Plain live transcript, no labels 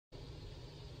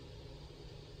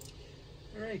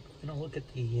Alright, we're going to look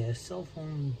at the cell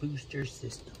phone booster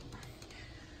system.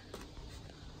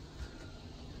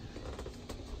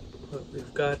 What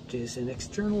we've got is an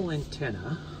external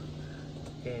antenna,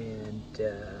 and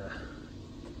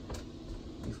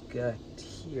we've got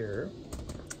here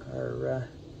our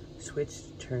switch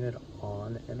to turn it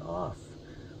on and off.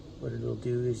 What it'll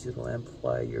do is it'll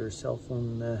amplify your cell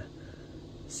phone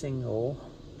signal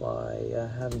by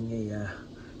having a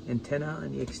antenna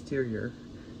on the exterior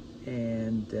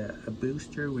and a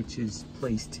booster which is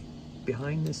placed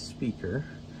behind this speaker,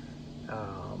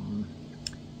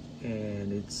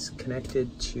 and it's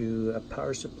connected to a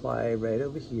power supply right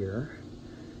over here,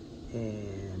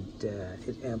 and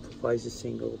it amplifies the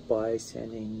signal by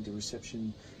sending the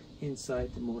reception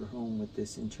inside the motorhome with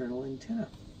this internal antenna.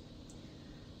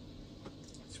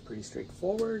 It's pretty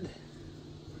straightforward.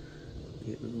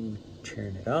 You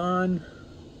turn it on.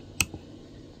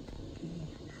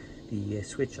 The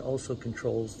switch also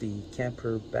controls the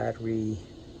camper battery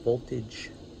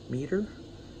voltage meter,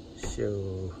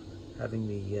 so having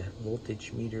the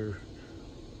voltage meter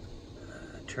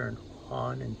turn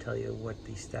on and tell you what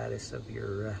the status of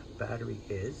your battery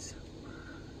is,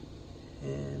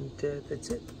 and that's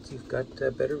it. You've got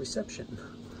better reception.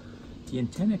 The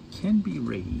antenna can be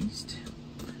raised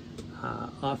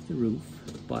off the roof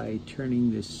by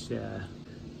turning this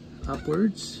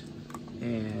upwards,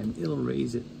 and it'll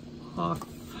raise it off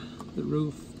the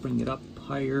roof, bring it up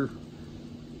higher,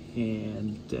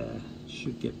 and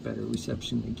should get better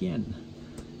reception again.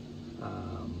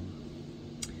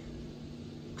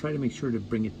 Try to make sure to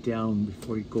bring it down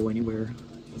before you go anywhere.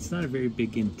 It's not a very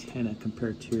big antenna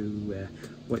compared to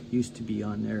what used to be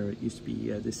on there. It used to be,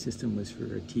 this system was for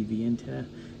a TV antenna,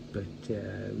 but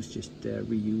it was just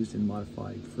reused and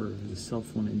modified for the cell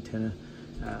phone antenna.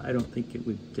 I don't think it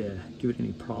would give it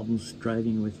any problems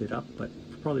driving with it up, but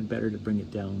probably better to bring it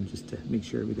down just to make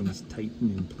sure everything is tight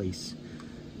and in place.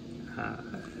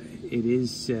 It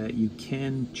is, you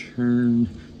can turn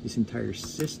this entire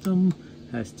system,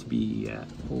 has to be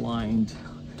aligned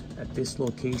at this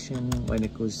location when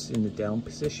it goes in the down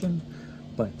position,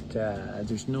 but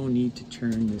there's no need to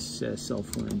turn this cell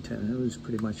phone antenna. It was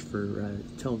pretty much for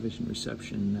television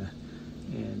reception,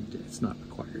 and it's not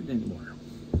required anymore.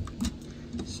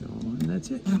 So, and that's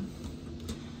it.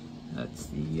 That's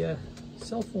the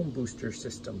cell phone booster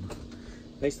system.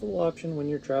 Nice little option when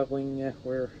you're traveling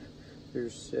where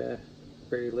there's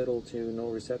very little to no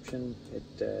reception.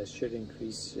 It should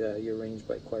increase your range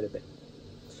by quite a bit.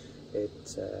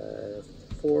 It's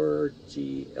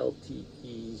 4G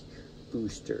LTE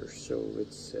booster, so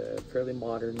it's fairly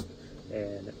modern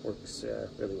and it works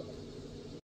really well.